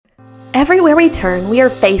Everywhere we turn, we are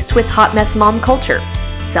faced with hot mess mom culture,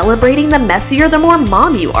 celebrating the messier the more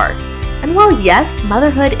mom you are. And while yes,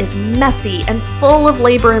 motherhood is messy and full of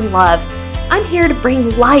labor and love, I'm here to bring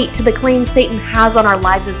light to the claims Satan has on our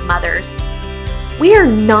lives as mothers. We are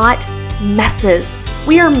not messes.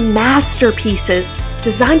 We are masterpieces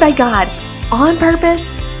designed by God on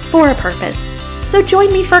purpose for a purpose. So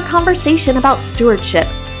join me for a conversation about stewardship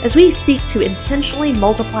as we seek to intentionally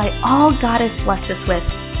multiply all God has blessed us with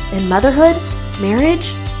in motherhood,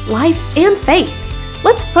 marriage, life, and faith.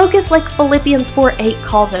 Let's focus like Philippians 4:8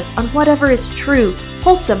 calls us on whatever is true,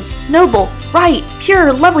 wholesome, noble, right,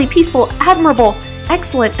 pure, lovely, peaceful, admirable,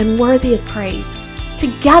 excellent, and worthy of praise.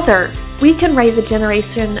 Together, we can raise a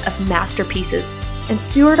generation of masterpieces and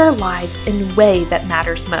steward our lives in a way that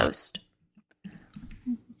matters most.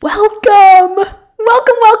 Welcome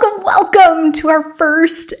to our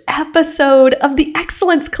first episode of the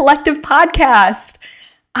Excellence Collective podcast.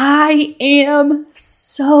 I am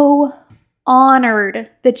so honored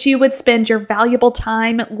that you would spend your valuable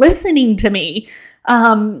time listening to me,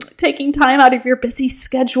 taking time out of your busy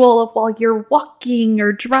schedule while you're walking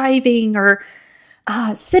or driving or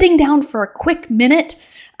sitting down for a quick minute,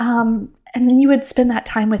 and then you would spend that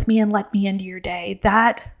time with me and let me into your day.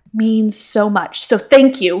 That means so much. So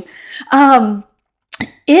thank you.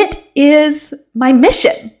 It is my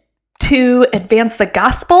mission to advance the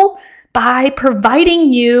gospel by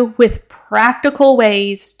providing you with practical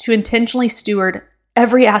ways to intentionally steward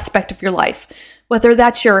every aspect of your life, whether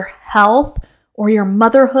that's your health or your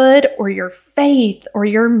motherhood or your faith or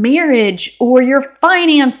your marriage or your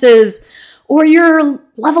finances or your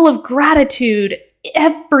level of gratitude,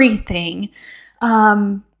 everything.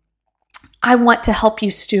 I want to help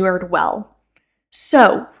you steward well.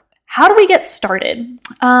 So how do we get started?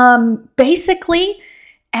 Basically,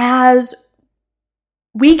 as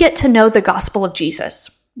we get to know the gospel of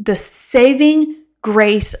Jesus, the saving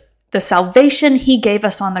grace, the salvation he gave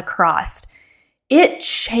us on the cross, it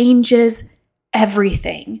changes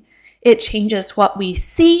everything. It changes what we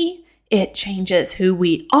see. It changes who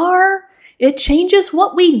we are. It changes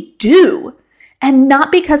what we do. And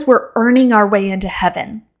not because we're earning our way into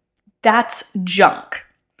heaven. That's junk.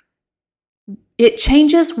 It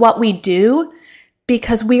changes what we do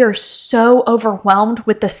because we are so overwhelmed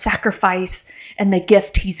with the sacrifice and the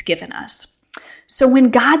gift he's given us. So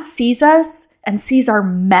when God sees us and sees our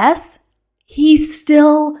mess, he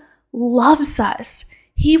still loves us.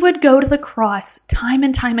 He would go to the cross time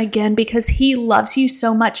and time again because he loves you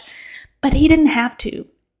so much, but he didn't have to.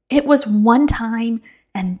 It was one time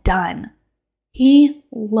and done. He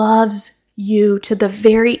loves you to the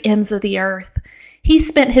very ends of the earth. He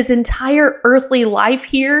spent his entire earthly life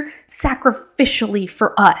here sacrificially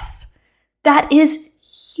for us. That is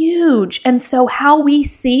huge. And so how we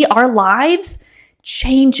see our lives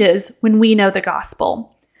changes when we know the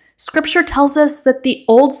gospel. Scripture tells us that the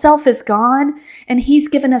old self is gone and he's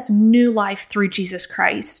given us new life through Jesus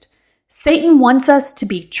Christ. Satan wants us to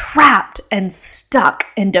be trapped and stuck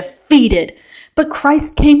and defeated, but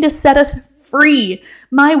Christ came to set us free.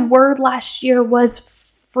 My word last year was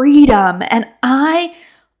freedom, and I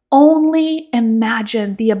only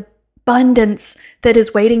imagine the abundance that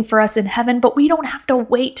is waiting for us in heaven, but we don't have to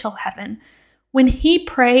wait till heaven. When he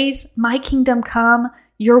prays, "My kingdom come,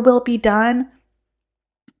 your will be done,"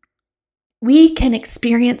 we can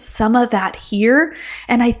experience some of that here.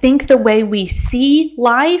 And I think the way we see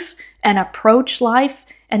life and approach life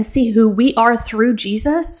and see who we are through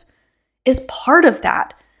Jesus is part of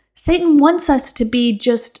that. Satan wants us to be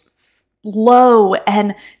just low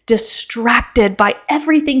and distracted by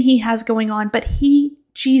everything he has going on, but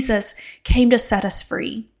Jesus, came to set us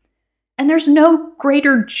free. And there's no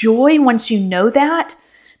greater joy once you know that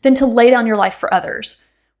than to lay down your life for others,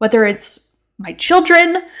 whether it's my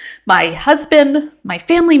children, my husband, my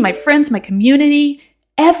family, my friends, my community,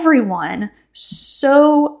 everyone.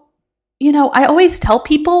 So, I always tell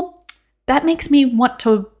people that makes me want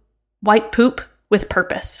to wipe poop with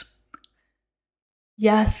purpose.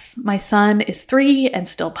 Yes, my son is 3 and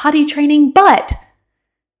still potty training, but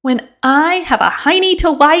when I have a hiney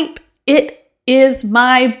to wipe, it is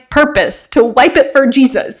my purpose to wipe it for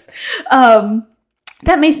Jesus.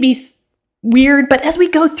 That may be weird, but as we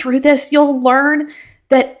go through this, you'll learn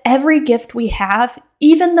that every gift we have,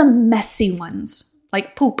 even the messy ones,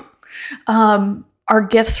 like poop, are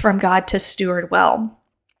gifts from God to steward well.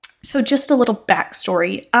 So just a little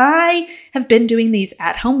backstory. I have been doing these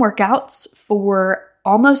at-home workouts for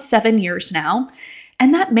almost 7 years now,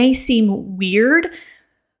 and that may seem weird,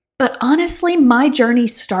 but honestly, my journey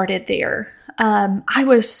started there.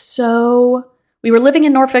 We were living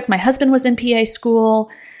in Norfolk. My husband was in PA school.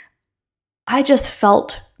 I just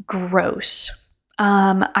felt gross.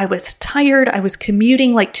 I was tired. I was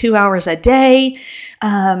commuting like 2 hours a day.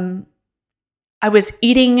 I was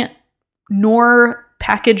eating Knorr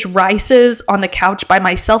packaged rices on the couch by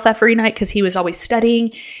myself every night because he was always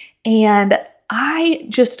studying. And I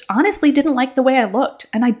just honestly didn't like the way I looked,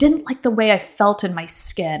 and I didn't like the way I felt in my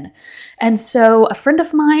skin. And so a friend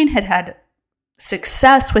of mine had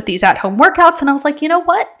success with these at-home workouts, and I was like, you know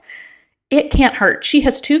what? It can't hurt. She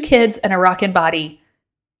has 2 kids and a rockin' body.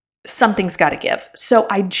 Something's got to give. So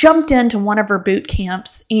I jumped into one of her boot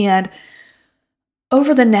camps, and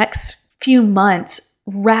over the next few months,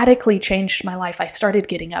 radically changed my life. I started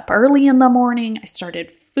getting up early in the morning. I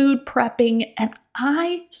started food prepping, and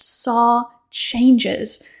I saw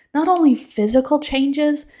changes, not only physical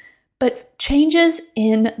changes, but changes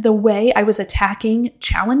in the way I was attacking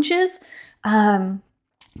challenges,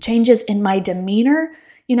 changes in my demeanor.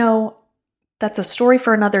 You know, that's a story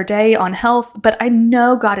for another day on health, but I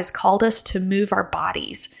know God has called us to move our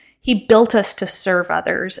bodies. He built us to serve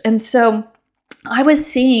others. And so I was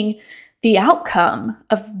seeing the outcome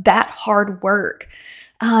of that hard work.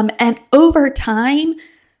 And over time,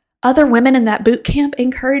 other women in that boot camp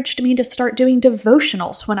encouraged me to start doing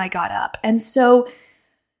devotionals when I got up. And so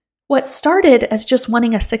what started as just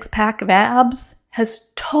wanting a 6-pack of abs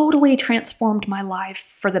has totally transformed my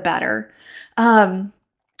life for the better. And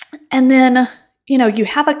then, you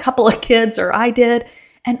have a couple of kids, or I did,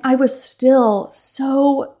 and I was still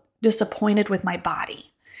so disappointed with my body.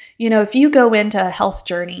 If you go into a health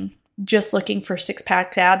journey just looking for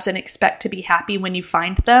 6-pack abs and expect to be happy when you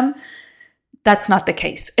find them, that's not the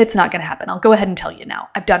case. It's not going to happen. I'll go ahead and tell you now.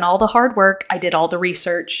 I've done all the hard work. I did all the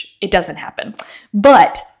research. It doesn't happen.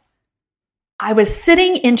 But I was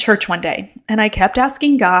sitting in church one day, and I kept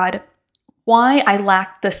asking God why I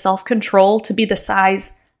lacked the self-control to be the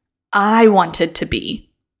size I wanted to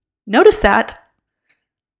be. Notice that.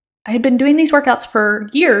 I had been doing these workouts for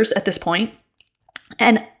years at this point,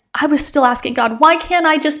 and I was still asking God, why can't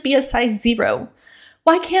I just be a size 0?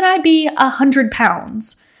 Why can't I be 100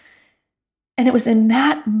 pounds? And it was in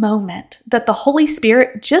that moment that the Holy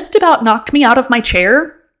Spirit just about knocked me out of my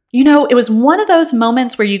chair. It was one of those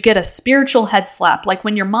moments where you get a spiritual head slap, like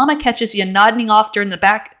when your mama catches you nodding off during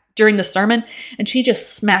the sermon, and she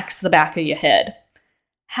just smacks the back of your head.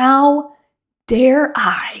 How dare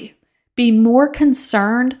I be more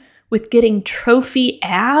concerned with getting trophy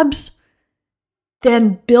abs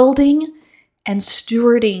than building and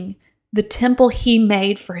stewarding the temple He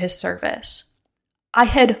made for His service? I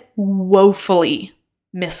had woefully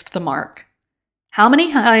missed the mark. How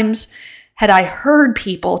many times had I heard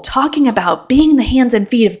people talking about being the hands and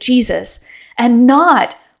feet of Jesus and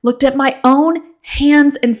not looked at my own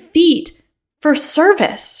hands and feet for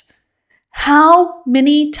service? How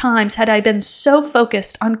many times had I been so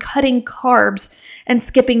focused on cutting carbs and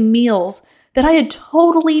skipping meals that I had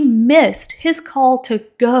totally missed His call to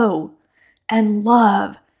go and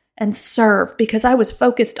love and serve because I was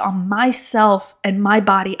focused on myself and my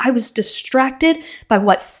body. I was distracted by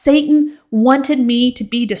what Satan wanted me to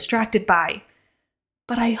be distracted by.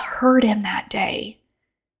 But I heard Him that day,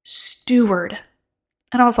 steward.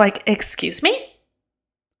 And I was like, excuse me?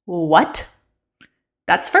 What?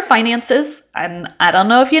 That's for finances. And I don't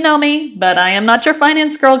know if you know me, but I am not your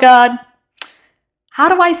finance girl, God. How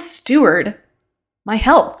do I steward my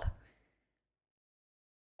health?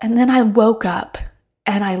 And then I woke up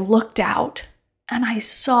and I looked out and I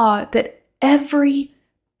saw that every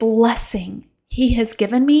blessing He has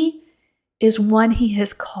given me is one He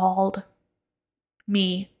has called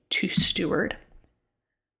me to steward.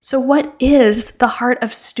 So what is the heart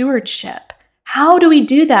of stewardship? How do we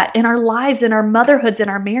do that in our lives, in our motherhoods, in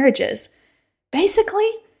our marriages? Basically,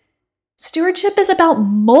 stewardship is about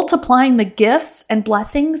multiplying the gifts and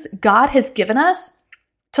blessings God has given us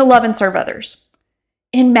to love and serve others.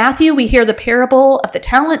 In Matthew, we hear the parable of the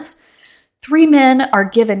talents. 3 men are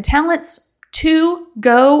given talents. 2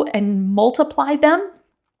 go and multiply them,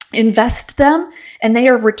 invest them, and they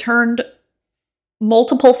are returned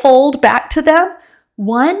multiple fold back to them.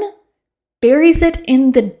 1 buries it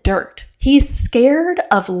in the dirt. He's scared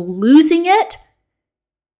of losing it.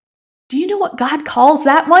 Do you know what God calls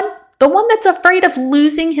that one? The one that's afraid of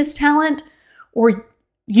losing his talent or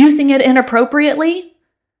using it inappropriately?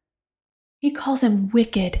 He calls him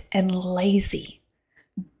wicked and lazy.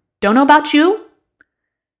 Don't know about you,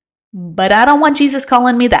 but I don't want Jesus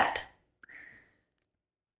calling me that.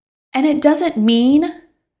 And it doesn't mean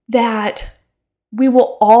that we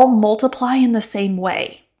will all multiply in the same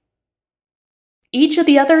way. Each of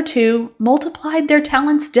the other 2 multiplied their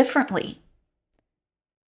talents differently.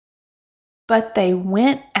 But they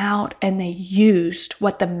went out and they used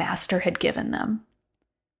what the master had given them.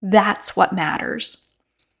 That's what matters.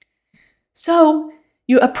 So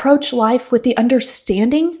you approach life with the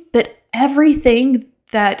understanding that everything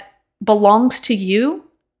that belongs to you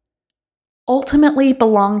ultimately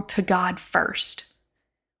belongs to God first.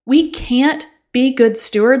 We can't be good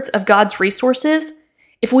stewards of God's resources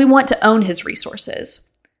if we want to own his resources.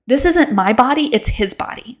 This isn't my body, it's his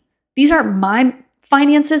body. These aren't my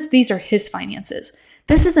finances, these are his finances.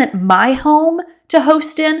 This isn't my home to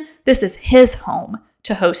host in, this is his home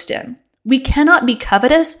to host in. We cannot be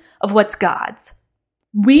covetous of what's God's.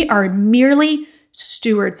 We are merely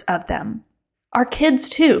stewards of them. Our kids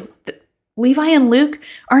too. Levi and Luke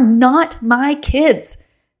are not my kids.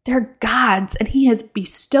 They're God's, and he has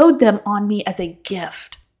bestowed them on me as a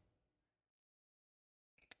gift.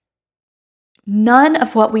 None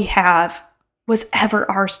of what we have was ever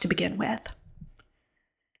ours to begin with.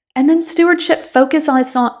 And then stewardship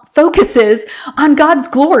focuses on God's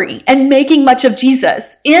glory and making much of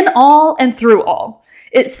Jesus in all and through all.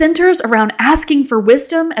 It centers around asking for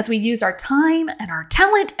wisdom as we use our time and our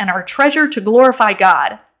talent and our treasure to glorify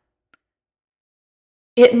God.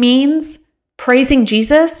 It means praising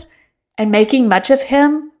Jesus and making much of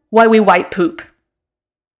him while we wipe poop.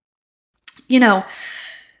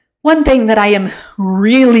 One thing that I am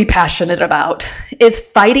really passionate about is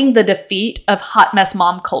fighting the defeat of hot mess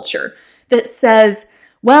mom culture that says,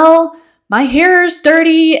 well, my hair's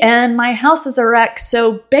dirty and my house is a wreck,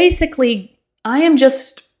 so basically I am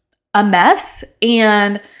just a mess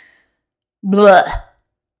and blah.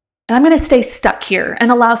 And I'm going to stay stuck here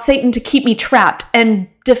and allow Satan to keep me trapped and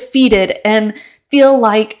defeated and feel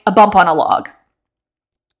like a bump on a log.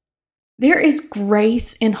 There is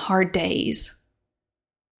grace in hard days.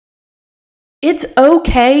 It's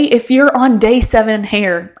okay if you're on day 7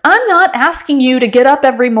 hair. I'm not asking you to get up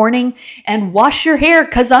every morning and wash your hair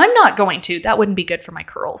because I'm not going to. That wouldn't be good for my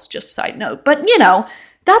curls, just side note. But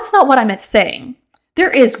that's not what I'm saying.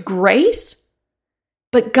 There is grace,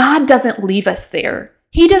 but God doesn't leave us there.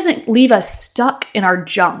 He doesn't leave us stuck in our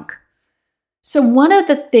junk. So one of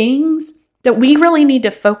the things that we really need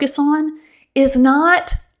to focus on is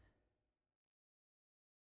not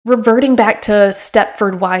reverting back to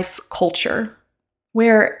Stepford wife culture,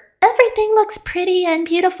 where everything looks pretty and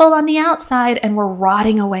beautiful on the outside and we're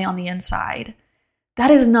rotting away on the inside. That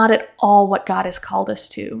is not at all what God has called us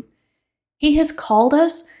to. He has called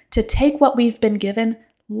us to take what we've been given,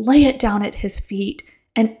 lay it down at his feet,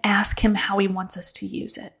 and ask him how he wants us to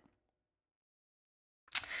use it.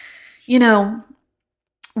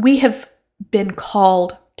 We have been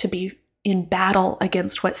called to be in battle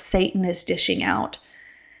against what Satan is dishing out.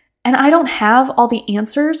 And I don't have all the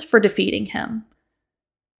answers for defeating him.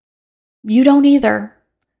 You don't either.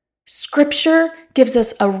 Scripture gives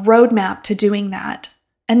us a roadmap to doing that.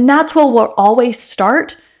 And that's where we'll always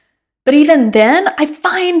start. But even then, I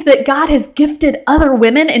find that God has gifted other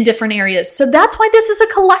women in different areas. So that's why this is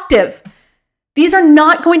a collective. These are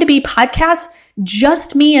not going to be podcasts,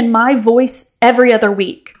 just me and my voice every other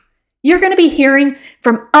week. You're going to be hearing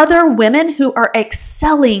from other women who are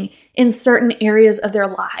excelling in certain areas of their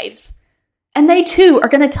lives. And they too are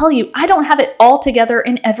going to tell you, I don't have it all together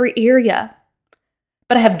in every area.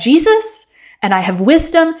 But I have Jesus and I have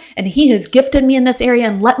wisdom and he has gifted me in this area,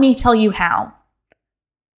 and let me tell you how.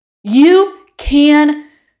 You can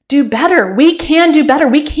do better. We can do better.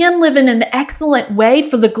 We can live in an excellent way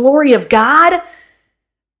for the glory of God.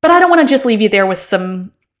 But I don't want to just leave you there with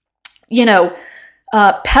some,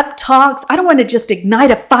 pep talks. I don't want to just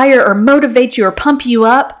ignite a fire or motivate you or pump you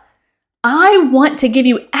up. I want to give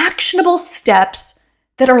you actionable steps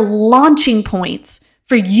that are launching points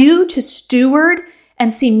for you to steward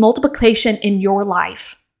and see multiplication in your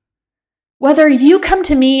life. Whether you come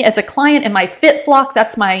to me as a client in my Fit Flock,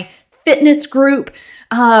 that's my fitness group,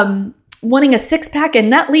 wanting a 6-pack,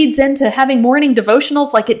 and that leads into having morning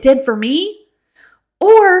devotionals like it did for me,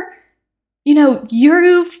 or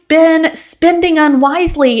you've been spending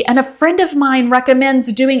unwisely and a friend of mine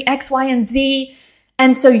recommends doing X, Y, and Z,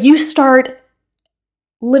 and so you start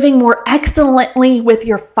living more excellently with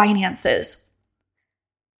your finances.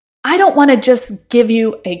 I don't want to just give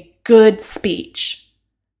you a good speech.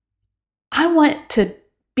 I want to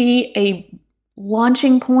be a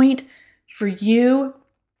launching point for you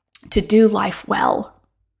to do life well.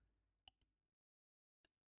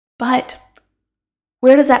 But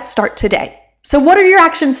where does that start today? So what are your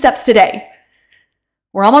action steps today?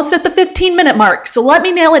 We're almost at the 15-minute mark, so let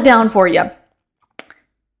me nail it down for you.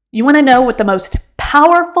 You want to know what the most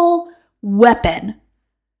powerful weapon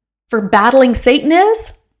for battling Satan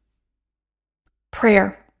is?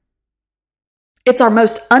 Prayer. It's our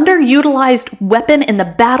most underutilized weapon in the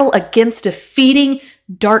battle against defeating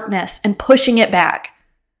darkness and pushing it back.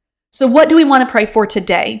 So what do we want to pray for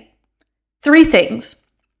today? 3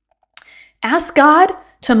 things. Ask God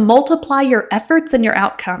to multiply your efforts and your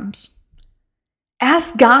outcomes.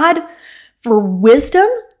 Ask God for wisdom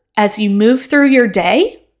as you move through your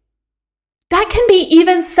day. That can be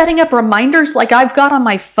even setting up reminders like I've got on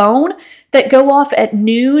my phone that go off at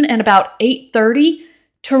noon and about 8:30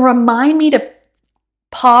 to remind me to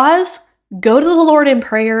pause, go to the Lord in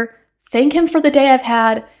prayer, thank Him for the day I've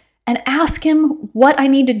had, and ask Him what I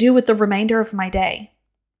need to do with the remainder of my day.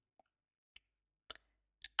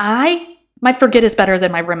 My forget is better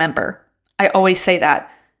than my remember. I always say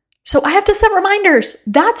that. So I have to set reminders.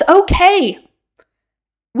 That's okay.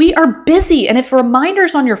 We are busy, and if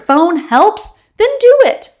reminders on your phone helps, then do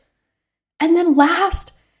it. And then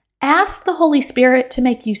last, ask the Holy Spirit to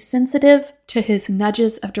make you sensitive to His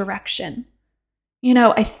nudges of direction.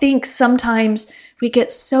 I think sometimes we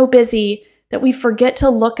get so busy that we forget to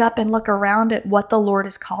look up and look around at what the Lord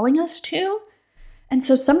is calling us to. And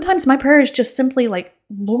so sometimes my prayer is just simply like,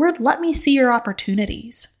 Lord, let me see your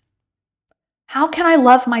opportunities. How can I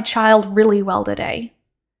love my child really well today?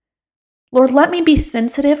 Lord, let me be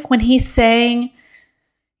sensitive when He's saying,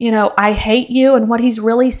 I hate you, and what He's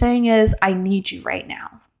really saying is, I need you right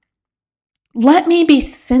now. Let me be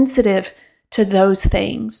sensitive to those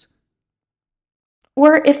things.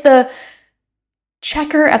 Or if the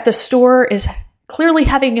checker at the store is clearly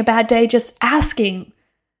having a bad day, just asking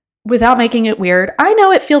without making it weird. I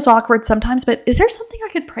know it feels awkward sometimes, but is there something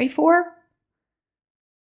I could pray for?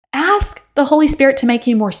 Ask the Holy Spirit to make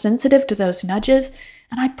you more sensitive to those nudges,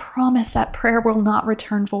 and I promise that prayer will not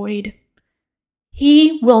return void.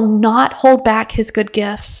 He will not hold back His good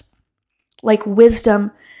gifts like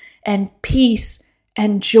wisdom and peace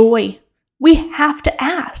and joy. We have to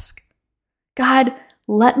ask, God,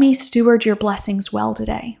 let me steward your blessings well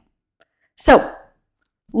today. So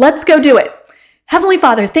let's go do it. Heavenly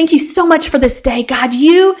Father, thank you so much for this day. God,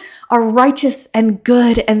 you are righteous and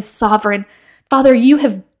good and sovereign. Father, you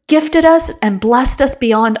have gifted us and blessed us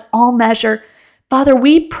beyond all measure. Father,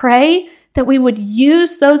 we pray that we would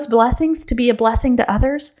use those blessings to be a blessing to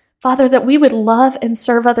others. Father, that we would love and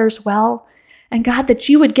serve others well. And God, that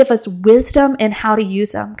you would give us wisdom in how to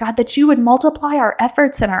use them. God, that you would multiply our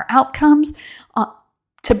efforts and our outcomes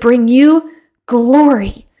to bring you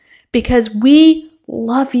glory, because we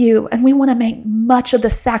love you and we want to make much of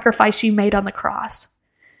the sacrifice you made on the cross.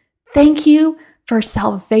 Thank you for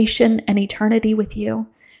salvation and eternity with you.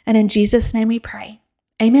 And in Jesus' name we pray.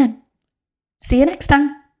 Amen. See you next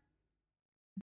time.